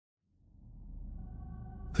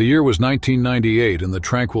The year was 1998 in the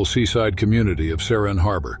tranquil seaside community of Seren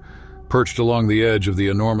Harbor, perched along the edge of the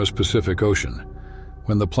enormous Pacific Ocean,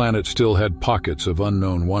 when the planet still had pockets of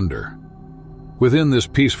unknown wonder. Within this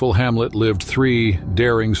peaceful hamlet lived three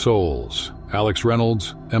daring souls, Alex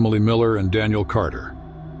Reynolds, Emily Miller, and Daniel Carter,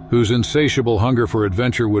 whose insatiable hunger for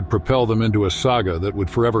adventure would propel them into a saga that would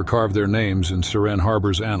forever carve their names in Seren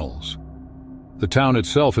Harbor's annals. The town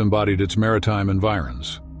itself embodied its maritime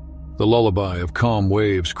environs. The lullaby of calm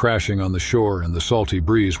waves crashing on the shore and the salty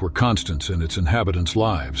breeze were constants in its inhabitants'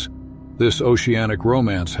 lives. This oceanic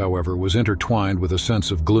romance, however, was intertwined with a sense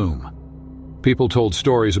of gloom. People told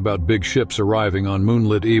stories about big ships arriving on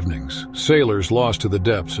moonlit evenings, sailors lost to the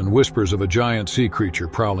depths, and whispers of a giant sea creature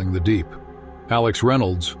prowling the deep. Alex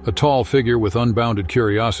Reynolds, a tall figure with unbounded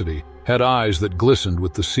curiosity, had eyes that glistened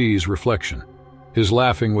with the sea's reflection. His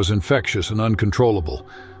laughing was infectious and uncontrollable,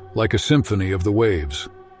 like a symphony of the waves.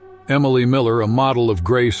 Emily Miller, a model of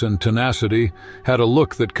grace and tenacity, had a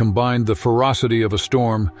look that combined the ferocity of a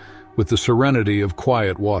storm with the serenity of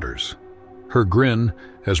quiet waters. Her grin,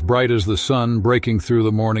 as bright as the sun breaking through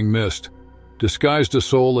the morning mist, disguised a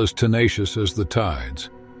soul as tenacious as the tides.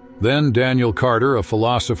 Then Daniel Carter, a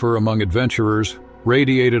philosopher among adventurers,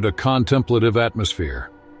 radiated a contemplative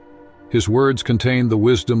atmosphere. His words contained the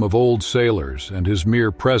wisdom of old sailors, and his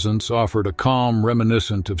mere presence offered a calm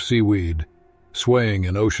reminiscent of seaweed, swaying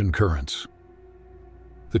in ocean currents.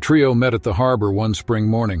 The trio met at the harbor one spring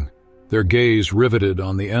morning, their gaze riveted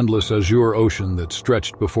on the endless azure ocean that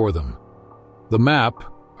stretched before them. The map,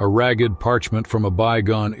 a ragged parchment from a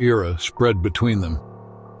bygone era, spread between them,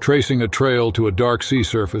 tracing a trail to a dark sea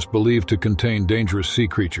surface believed to contain dangerous sea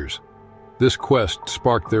creatures. This quest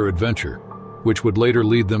sparked their adventure, which would later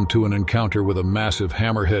lead them to an encounter with a massive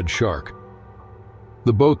hammerhead shark.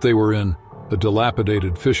 The boat they were in, a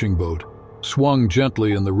dilapidated fishing boat, swung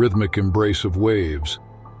gently in the rhythmic embrace of waves.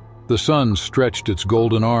 The sun stretched its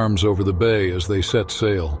golden arms over the bay as they set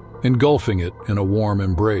sail, engulfing it in a warm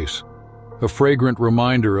embrace. A fragrant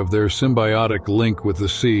reminder of their symbiotic link with the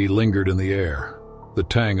sea lingered in the air, the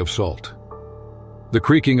tang of salt. The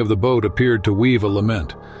creaking of the boat appeared to weave a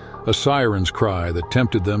lament, a siren's cry that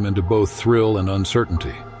tempted them into both thrill and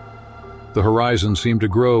uncertainty. The horizon seemed to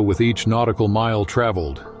grow with each nautical mile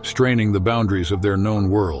traveled, straining the boundaries of their known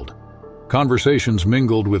world. Conversations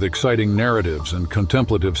mingled with exciting narratives and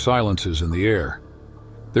contemplative silences in the air.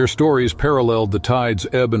 Their stories paralleled the tide's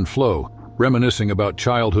ebb and flow, reminiscing about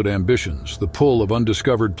childhood ambitions, the pull of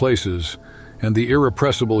undiscovered places, and the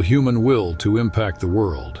irrepressible human will to impact the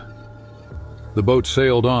world. The boat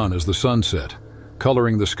sailed on as the sun set,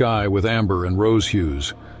 coloring the sky with amber and rose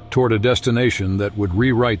hues, toward a destination that would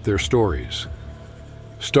rewrite their stories.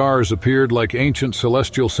 Stars appeared like ancient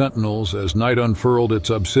celestial sentinels as night unfurled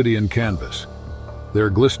its obsidian canvas.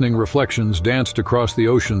 Their glistening reflections danced across the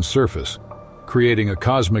ocean's surface, creating a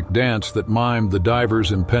cosmic dance that mimed the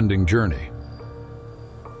diver's impending journey.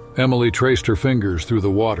 Emily traced her fingers through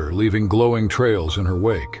the water, leaving glowing trails in her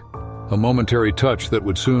wake, a momentary touch that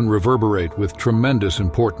would soon reverberate with tremendous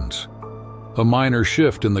importance. A minor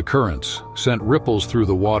shift in the currents sent ripples through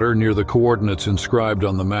the water near the coordinates inscribed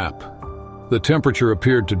on the map. The temperature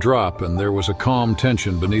appeared to drop, and there was a calm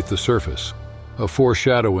tension beneath the surface, a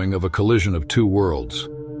foreshadowing of a collision of two worlds.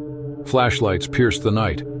 Flashlights pierced the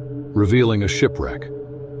night, revealing a shipwreck,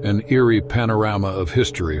 an eerie panorama of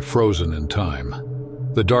history frozen in time.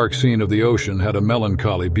 The dark scene of the ocean had a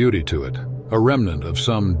melancholy beauty to it, a remnant of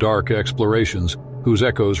some dark explorations whose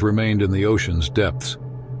echoes remained in the ocean's depths.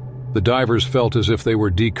 The divers felt as if they were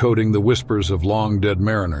decoding the whispers of long-dead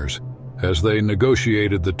mariners as they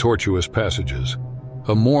negotiated the tortuous passages,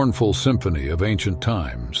 a mournful symphony of ancient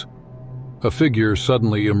times. A figure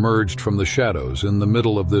suddenly emerged from the shadows in the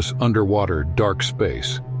middle of this underwater dark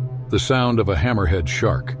space, the sound of a hammerhead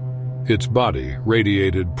shark. Its body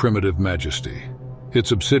radiated primitive majesty,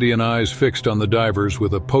 its obsidian eyes fixed on the divers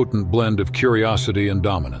with a potent blend of curiosity and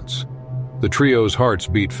dominance. The trio's hearts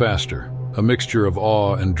beat faster, a mixture of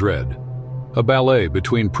awe and dread. A ballet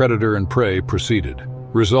between predator and prey proceeded,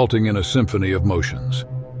 resulting in a symphony of motions.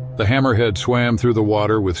 The hammerhead swam through the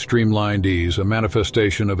water with streamlined ease, a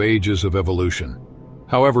manifestation of ages of evolution.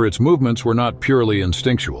 However, its movements were not purely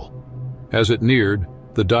instinctual. As it neared,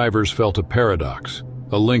 the divers felt a paradox,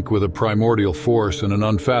 a link with a primordial force and an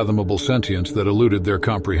unfathomable sentience that eluded their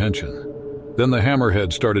comprehension. Then the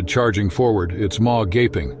hammerhead started charging forward, its maw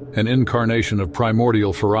gaping, an incarnation of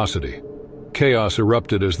primordial ferocity. Chaos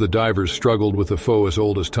erupted as the divers struggled with a foe as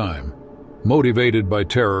old as time, motivated by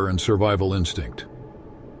terror and survival instinct.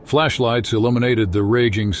 Flashlights illuminated the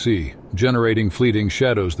raging sea, generating fleeting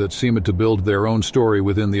shadows that seemed to build their own story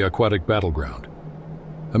within the aquatic battleground.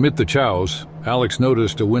 Amid the chaos, Alex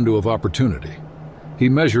noticed a window of opportunity. He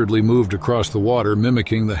measuredly moved across the water,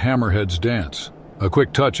 mimicking the hammerhead's dance. A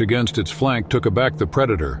quick touch against its flank took aback the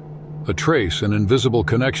predator, a trace, an invisible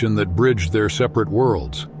connection that bridged their separate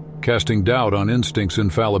worlds, casting doubt on instinct's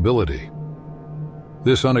infallibility.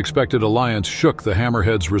 This unexpected alliance shook the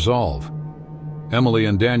hammerhead's resolve. Emily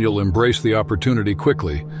and Daniel embraced the opportunity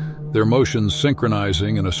quickly, their motions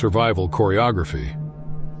synchronizing in a survival choreography.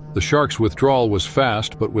 The shark's withdrawal was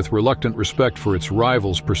fast, but with reluctant respect for its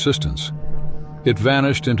rival's persistence. It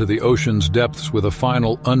vanished into the ocean's depths with a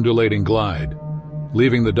final undulating glide,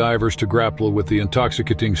 leaving the divers to grapple with the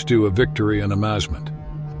intoxicating stew of victory and amazement.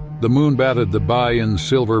 The moon batted the bay in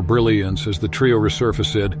silver brilliance as the trio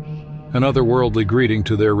resurfaced, an otherworldly greeting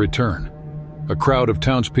to their return. A crowd of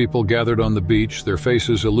townspeople gathered on the beach, their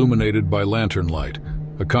faces illuminated by lantern light,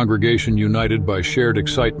 a congregation united by shared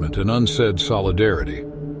excitement and unsaid solidarity.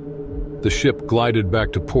 The ship glided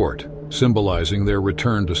back to port, symbolizing their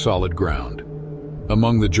return to solid ground.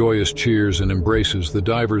 Among the joyous cheers and embraces, the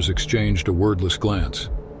divers exchanged a wordless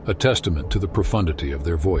glance, a testament to the profundity of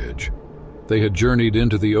their voyage. They had journeyed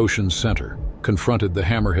into the ocean's center, confronted the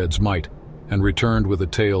hammerhead's might, and returned with a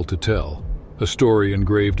tale to tell, a story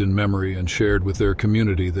engraved in memory and shared with their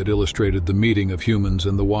community that illustrated the meeting of humans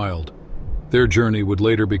and the wild. Their journey would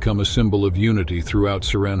later become a symbol of unity throughout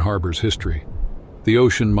Seren Harbor's history. The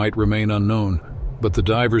ocean might remain unknown, but the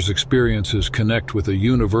divers' experiences connect with a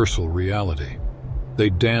universal reality. They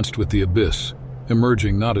danced with the abyss,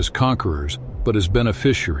 emerging not as conquerors, but as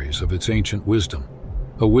beneficiaries of its ancient wisdom,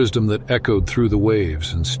 a wisdom that echoed through the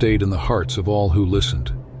waves and stayed in the hearts of all who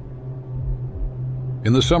listened.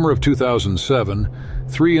 In the summer of 2007,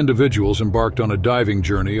 3 individuals embarked on a diving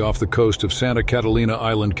journey off the coast of Santa Catalina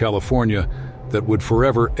Island, California, that would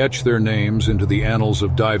forever etch their names into the annals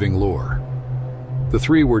of diving lore. The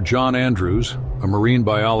 3 were John Andrews, a marine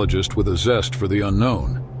biologist with a zest for the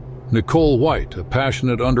unknown, Nicole White, a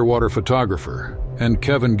passionate underwater photographer, and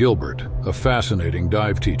Kevin Gilbert, a fascinating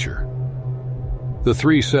dive teacher. The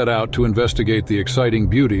 3 set out to investigate the exciting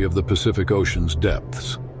beauty of the Pacific Ocean's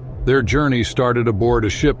depths. Their journey started aboard a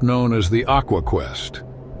ship known as the Aqua Quest,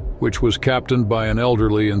 which was captained by an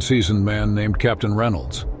elderly and seasoned man named Captain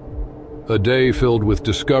Reynolds. A day filled with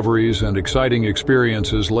discoveries and exciting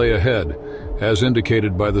experiences lay ahead, as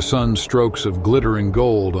indicated by the sun's strokes of glittering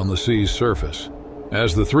gold on the sea's surface.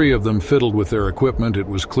 As the 3 of them fiddled with their equipment, it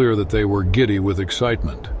was clear that they were giddy with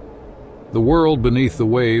excitement. The world beneath the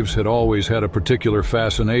waves had always had a particular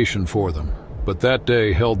fascination for them, but that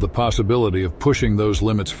day held the possibility of pushing those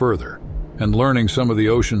limits further and learning some of the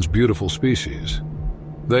ocean's beautiful species.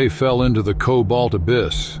 They fell into the cobalt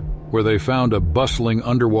abyss, where they found a bustling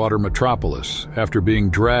underwater metropolis after being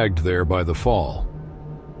dragged there by the fall.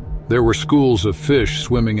 There were schools of fish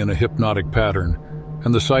swimming in a hypnotic pattern,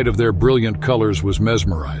 and the sight of their brilliant colors was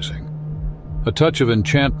mesmerizing. A touch of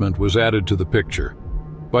enchantment was added to the picture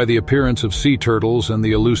by the appearance of sea turtles and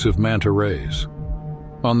the elusive manta rays.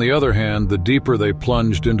 On the other hand, the deeper they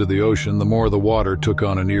plunged into the ocean, the more the water took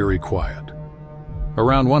on an eerie quiet.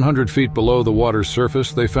 Around 100 feet below the water's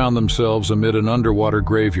surface, they found themselves amid an underwater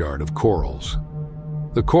graveyard of corals.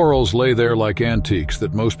 The corals lay there like antiques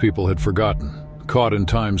that most people had forgotten, caught in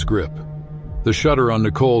time's grip. The shutter on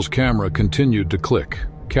Nicole's camera continued to click,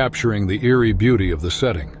 capturing the eerie beauty of the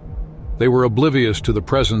setting. They were oblivious to the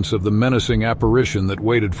presence of the menacing apparition that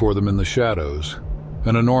waited for them in the shadows,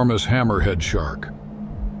 an enormous hammerhead shark.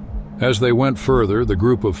 As they went further, the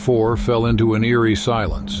group of 4 fell into an eerie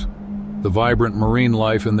silence. The vibrant marine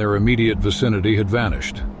life in their immediate vicinity had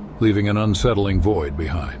vanished, leaving an unsettling void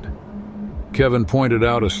behind. Kevin pointed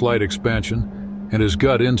out a slight expansion, and his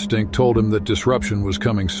gut instinct told him that disruption was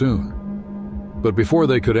coming soon. But before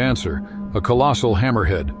they could answer, a colossal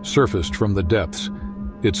hammerhead surfaced from the depths,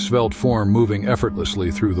 its svelte form moving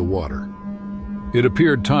effortlessly through the water. It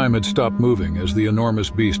appeared time had stopped moving as the enormous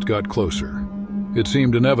beast got closer. It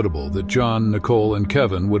seemed inevitable that John, Nicole, and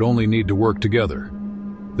Kevin would only need to work together.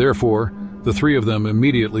 Therefore, the 3 of them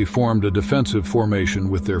immediately formed a defensive formation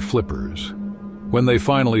with their flippers. When they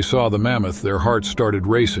finally saw the mammoth, their hearts started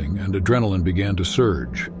racing and adrenaline began to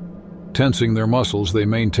surge. Tensing their muscles, they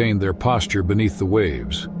maintained their posture beneath the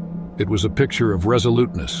waves. It was a picture of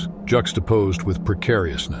resoluteness, juxtaposed with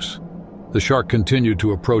precariousness. The shark continued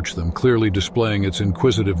to approach them, clearly displaying its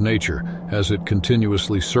inquisitive nature as it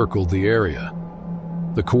continuously circled the area.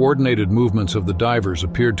 The coordinated movements of the divers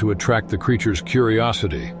appeared to attract the creature's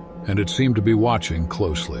curiosity, and it seemed to be watching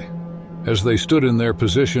closely. As they stood in their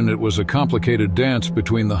position, it was a complicated dance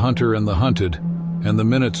between the hunter and the hunted, and the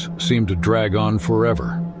minutes seemed to drag on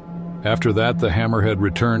forever. After that, the hammerhead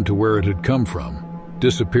returned to where it had come from,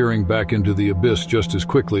 disappearing back into the abyss just as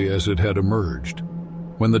quickly as it had emerged.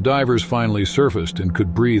 When the divers finally surfaced and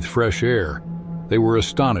could breathe fresh air, they were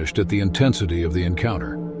astonished at the intensity of the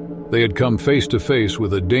encounter. They had come face to face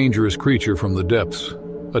with a dangerous creature from the depths,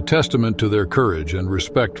 a testament to their courage and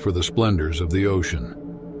respect for the splendors of the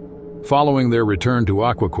ocean. Following their return to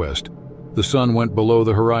AquaQuest, the sun went below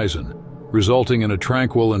the horizon, resulting in a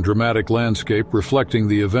tranquil and dramatic landscape reflecting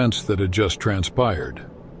the events that had just transpired.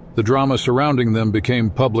 The drama surrounding them became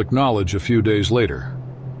public knowledge a few days later.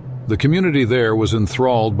 The community there was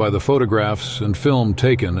enthralled by the photographs and film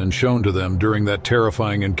taken and shown to them during that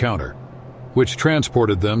terrifying encounter, which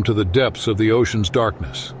transported them to the depths of the ocean's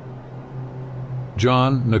darkness.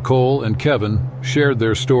 John, Nicole, and Kevin shared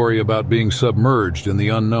their story about being submerged in the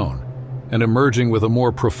unknown and emerging with a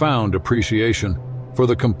more profound appreciation for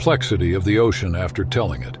the complexity of the ocean after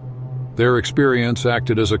telling it. Their experience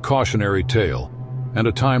acted as a cautionary tale and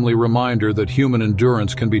a timely reminder that human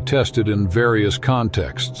endurance can be tested in various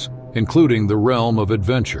contexts, including the realm of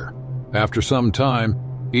adventure. After some time,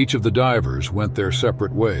 each of the divers went their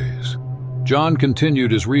separate ways. John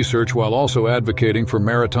continued his research while also advocating for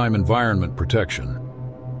maritime environment protection.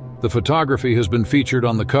 The photography has been featured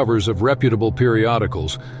on the covers of reputable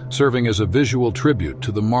periodicals, serving as a visual tribute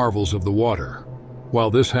to the marvels of the water. While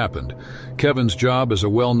this happened, Kevin's job as a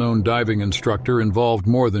well-known diving instructor involved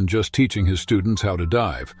more than just teaching his students how to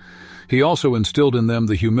dive. He also instilled in them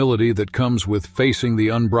the humility that comes with facing the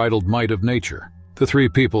unbridled might of nature. The three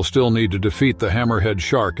people still need to defeat the hammerhead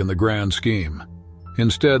shark in the grand scheme.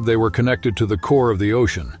 Instead, they were connected to the core of the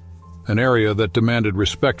ocean, an area that demanded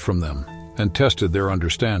respect from them and tested their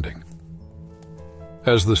understanding.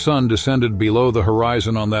 As the sun descended below the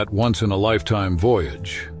horizon on that once-in-a-lifetime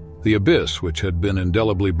voyage, the abyss, which had been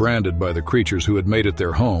indelibly branded by the creatures who had made it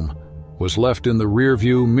their home, was left in the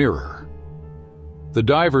rearview mirror. The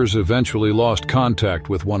divers eventually lost contact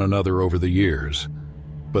with one another over the years,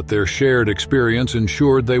 but their shared experience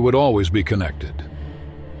ensured they would always be connected.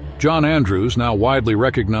 John Andrews, now widely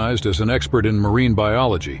recognized as an expert in marine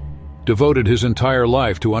biology, devoted his entire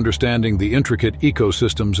life to understanding the intricate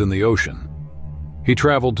ecosystems in the ocean. He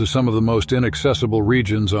traveled to some of the most inaccessible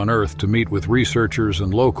regions on Earth to meet with researchers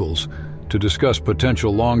and locals to discuss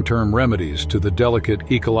potential long-term remedies to the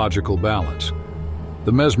delicate ecological balance.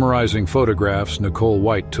 The mesmerizing photographs Nicole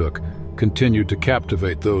White took continued to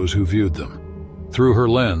captivate those who viewed them. Through her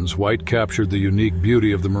lens, White captured the unique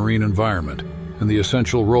beauty of the marine environment and the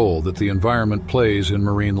essential role that the environment plays in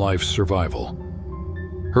marine life's survival.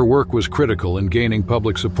 Her work was critical in gaining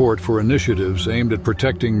public support for initiatives aimed at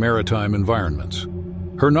protecting maritime environments.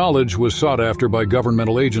 Her knowledge was sought after by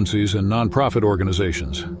governmental agencies and nonprofit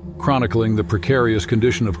organizations, chronicling the precarious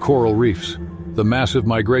condition of coral reefs, the massive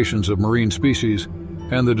migrations of marine species,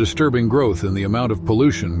 and the disturbing growth in the amount of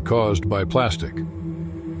pollution caused by plastic.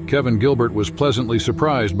 Kevin Gilbert was pleasantly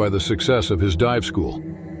surprised by the success of his dive school,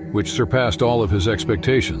 which surpassed all of his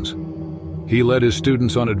expectations. He led his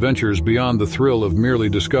students on adventures beyond the thrill of merely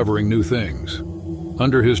discovering new things.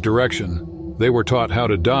 Under his direction, they were taught how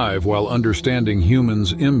to dive while understanding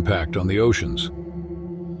humans' impact on the oceans.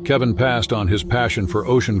 Kevin passed on his passion for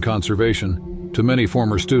ocean conservation to many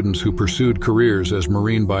former students who pursued careers as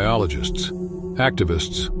marine biologists,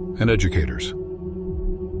 activists, and educators.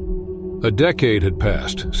 A decade had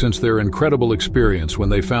passed since their incredible experience when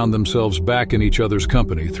they found themselves back in each other's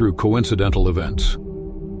company through coincidental events.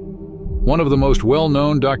 One of the most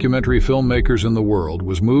well-known documentary filmmakers in the world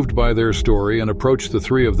was moved by their story and approached the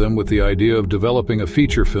three of them with the idea of developing a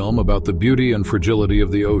feature film about the beauty and fragility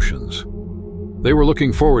of the oceans. They were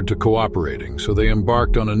looking forward to cooperating, so they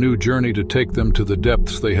embarked on a new journey to take them to the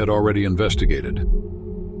depths they had already investigated.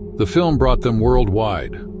 The film brought them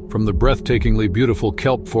worldwide, from the breathtakingly beautiful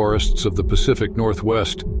kelp forests of the Pacific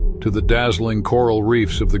Northwest to the dazzling coral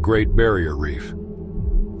reefs of the Great Barrier Reef.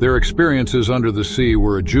 Their experiences under the sea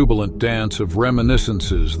were a jubilant dance of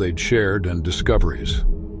reminiscences they'd shared and discoveries.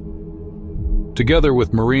 Together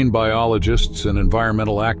with marine biologists and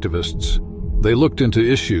environmental activists, they looked into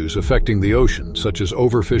issues affecting the ocean, such as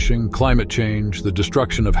overfishing, climate change, the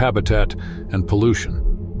destruction of habitat, and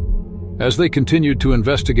pollution. As they continued to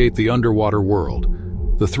investigate the underwater world,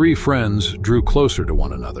 the three friends drew closer to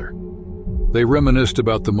one another. They reminisced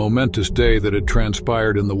about the momentous day that had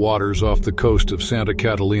transpired in the waters off the coast of Santa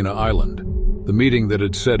Catalina Island, the meeting that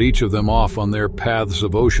had set each of them off on their paths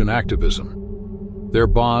of ocean activism. Their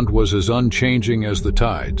bond was as unchanging as the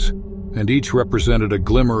tides, and each represented a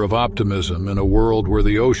glimmer of optimism in a world where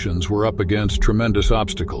the oceans were up against tremendous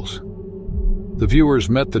obstacles. The viewers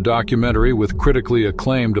met the documentary with critically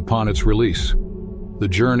acclaimed upon its release. The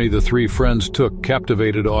journey the three friends took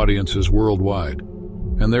captivated audiences worldwide,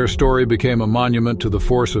 and their story became a monument to the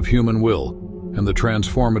force of human will and the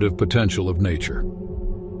transformative potential of nature.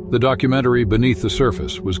 The documentary Beneath the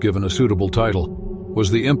Surface was given a suitable title,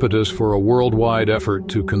 was the impetus for a worldwide effort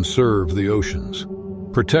to conserve the oceans.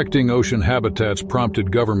 Protecting ocean habitats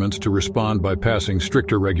prompted governments to respond by passing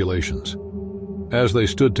stricter regulations. As they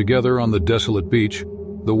stood together on the desolate beach,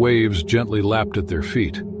 the waves gently lapped at their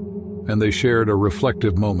feet, and they shared a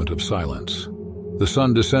reflective moment of silence. The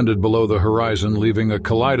sun descended below the horizon, leaving a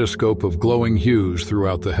kaleidoscope of glowing hues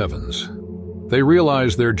throughout the heavens. They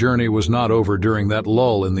realized their journey was not over during that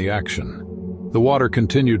lull in the action. The water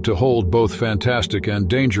continued to hold both fantastic and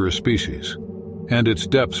dangerous species, and its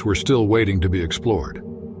depths were still waiting to be explored.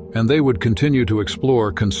 And they would continue to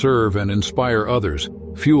explore, conserve, and inspire others,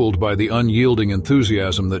 fueled by the unyielding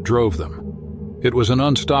enthusiasm that drove them. It was an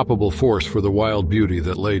unstoppable force for the wild beauty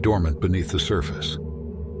that lay dormant beneath the surface.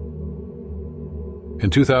 In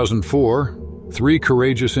 2004, 3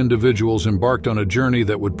 courageous individuals embarked on a journey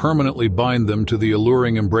that would permanently bind them to the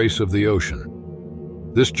alluring embrace of the ocean.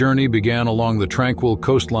 This journey began along the tranquil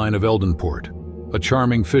coastline of Eldenport, a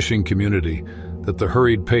charming fishing community that the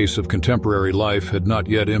hurried pace of contemporary life had not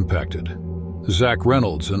yet impacted. Zach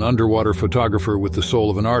Reynolds, an underwater photographer with the soul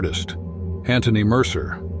of an artist, Anthony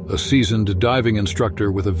Mercer, a seasoned diving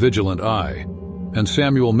instructor with a vigilant eye, and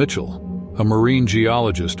Samuel Mitchell, a marine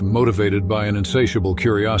geologist motivated by an insatiable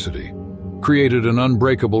curiosity, created an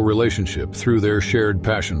unbreakable relationship through their shared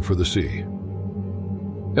passion for the sea.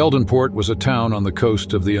 Eldenport was a town on the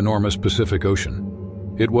coast of the enormous Pacific Ocean.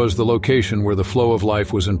 It was the location where the flow of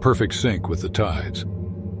life was in perfect sync with the tides.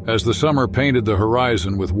 As the summer painted the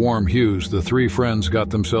horizon with warm hues, the 3 friends got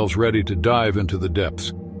themselves ready to dive into the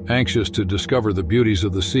depths, anxious to discover the beauties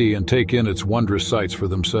of the sea and take in its wondrous sights for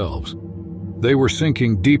themselves. They were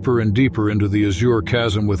sinking deeper and deeper into the azure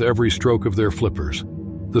chasm with every stroke of their flippers.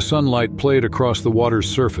 The sunlight played across the water's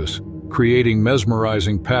surface, creating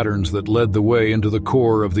mesmerizing patterns that led the way into the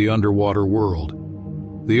core of the underwater world.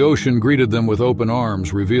 The ocean greeted them with open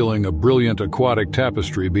arms, revealing a brilliant aquatic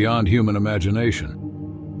tapestry beyond human imagination.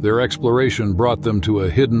 Their exploration brought them to a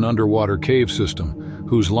hidden underwater cave system,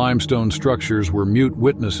 whose limestone structures were mute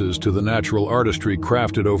witnesses to the natural artistry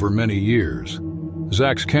crafted over many years.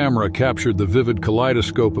 Zach's camera captured the vivid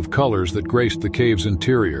kaleidoscope of colors that graced the cave's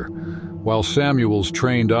interior, while Samuel's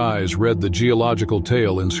trained eyes read the geological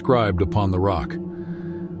tale inscribed upon the rock.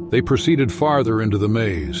 They proceeded farther into the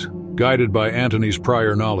maze, guided by Anthony's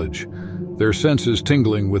prior knowledge, their senses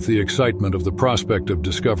tingling with the excitement of the prospect of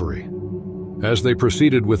discovery. As they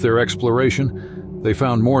proceeded with their exploration, they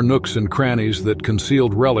found more nooks and crannies that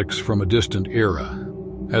concealed relics from a distant era.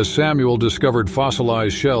 As Samuel discovered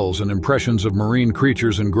fossilized shells and impressions of marine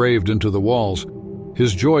creatures engraved into the walls,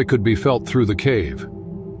 his joy could be felt through the cave.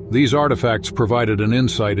 These artifacts provided an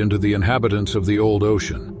insight into the inhabitants of the old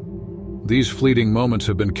ocean. These fleeting moments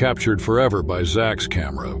have been captured forever by Zach's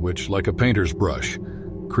camera, which, like a painter's brush,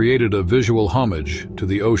 created a visual homage to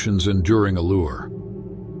the ocean's enduring allure.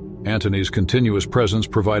 Anthony's continuous presence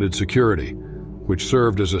provided security, which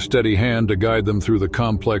served as a steady hand to guide them through the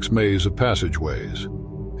complex maze of passageways.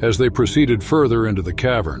 As they proceeded further into the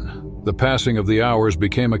cavern, the passing of the hours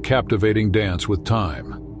became a captivating dance with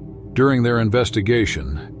time. During their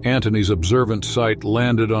investigation, Anthony's observant sight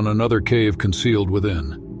landed on another cave concealed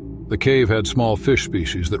within. The cave had small fish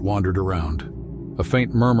species that wandered around. A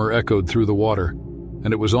faint murmur echoed through the water,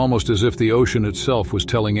 and it was almost as if the ocean itself was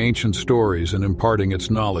telling ancient stories and imparting its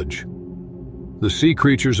knowledge. The sea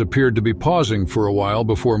creatures appeared to be pausing for a while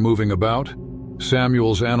before moving about.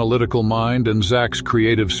 Samuel's analytical mind and Zach's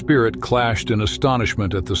creative spirit clashed in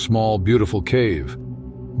astonishment at the small, beautiful cave.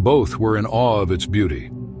 Both were in awe of its beauty.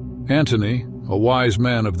 Anthony, a wise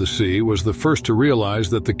man of the sea, was the first to realize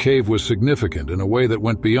that the cave was significant in a way that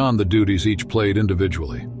went beyond the duties each played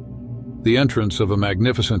individually. The entrance of a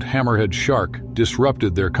magnificent hammerhead shark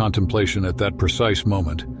disrupted their contemplation at that precise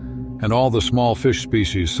moment, and all the small fish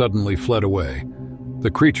species suddenly fled away.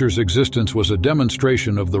 The creature's existence was a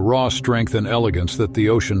demonstration of the raw strength and elegance that the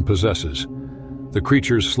ocean possesses. The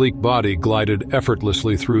creature's sleek body glided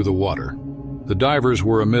effortlessly through the water. The divers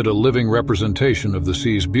were amid a living representation of the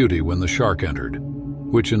sea's beauty when the shark entered,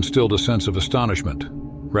 which instilled a sense of astonishment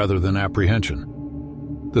rather than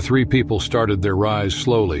apprehension. The 3 people started their rise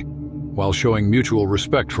slowly, while showing mutual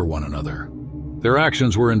respect for one another. Their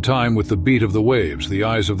actions were in time with the beat of the waves. The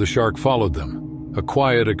eyes of the shark followed them, a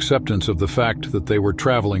quiet acceptance of the fact that they were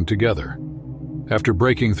traveling together. After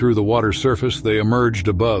breaking through the water's surface, they emerged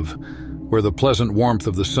above, where the pleasant warmth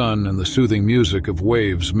of the sun and the soothing music of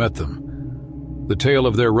waves met them. The tale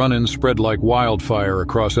of their run-in spread like wildfire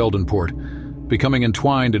across Eldenport, becoming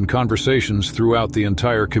entwined in conversations throughout the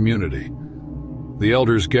entire community. The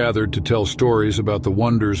elders gathered to tell stories about the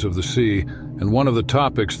wonders of the sea, and one of the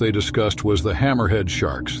topics they discussed was the hammerhead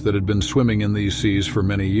sharks that had been swimming in these seas for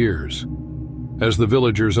many years. As the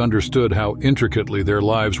villagers understood how intricately their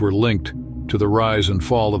lives were linked to the rise and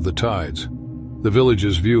fall of the tides, the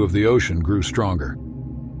village's view of the ocean grew stronger.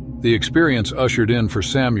 The experience ushered in for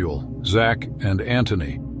Samuel, Zach, and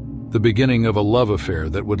Anthony the beginning of a love affair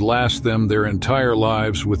that would last them their entire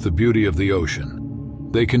lives with the beauty of the ocean.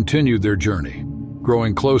 They continued their journey,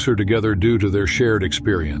 growing closer together due to their shared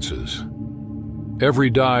experiences. Every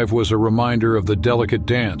dive was a reminder of the delicate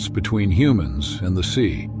dance between humans and the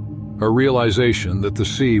sea, a realization that the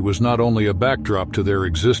sea was not only a backdrop to their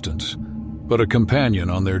existence, but a companion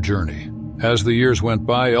on their journey. As the years went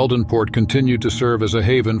by, Eldenport continued to serve as a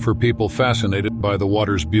haven for people fascinated by the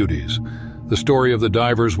water's beauties. The story of the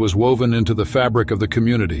divers was woven into the fabric of the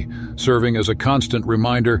community, serving as a constant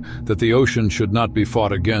reminder that the ocean should not be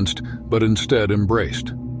fought against, but instead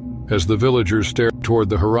embraced. As the villagers stared toward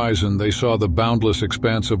the horizon, they saw the boundless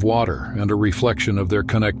expanse of water and a reflection of their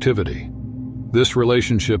connectivity. This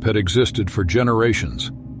relationship had existed for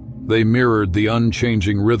generations. They mirrored the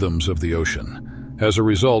unchanging rhythms of the ocean. As a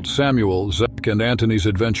result, Samuel, Zach, and Anthony's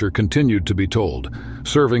adventure continued to be told,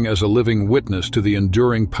 serving as a living witness to the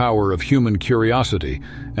enduring power of human curiosity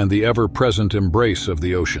and the ever-present embrace of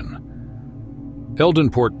the ocean.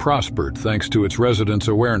 Eldenport prospered thanks to its residents'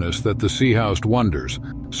 awareness that the sea housed wonders,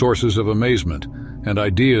 sources of amazement, and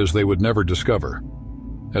ideas they would never discover.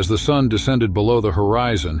 As the sun descended below the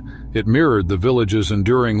horizon, it mirrored the village's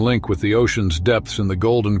enduring link with the ocean's depths in the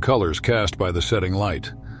golden colors cast by the setting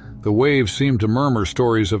light. The waves seemed to murmur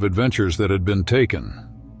stories of adventures that had been taken,